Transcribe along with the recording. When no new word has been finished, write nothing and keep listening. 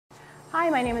Hi,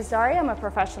 my name is Daria. I'm a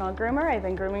professional groomer. I've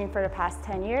been grooming for the past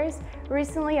 10 years.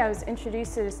 Recently, I was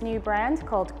introduced to this new brand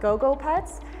called Gou Gou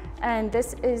Pets, and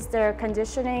this is their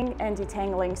conditioning and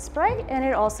detangling spray, and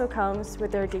it also comes with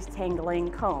their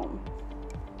detangling comb.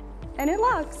 And it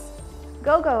locks.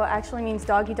 Gou Gou actually means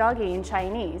doggy doggy in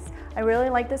Chinese. I really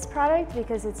like this product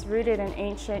because it's rooted in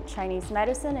ancient Chinese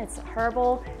medicine. It's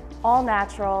herbal, all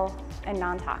natural, and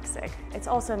non-toxic. It's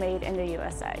also made in the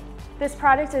USA. This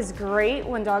product is great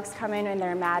when dogs come in and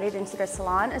they're matted into the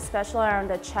salon, especially around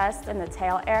the chest and the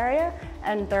tail area,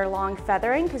 and their long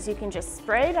feathering, because you can just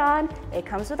spray it on. It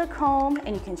comes with a comb,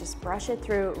 and you can just brush it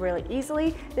through really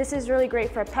easily. This is really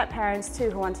great for pet parents too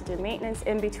who want to do maintenance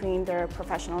in between their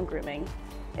professional grooming.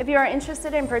 If you are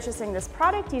interested in purchasing this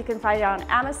product, you can find it on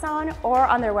Amazon or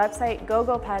on their website,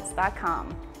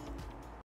 gougoupets.com.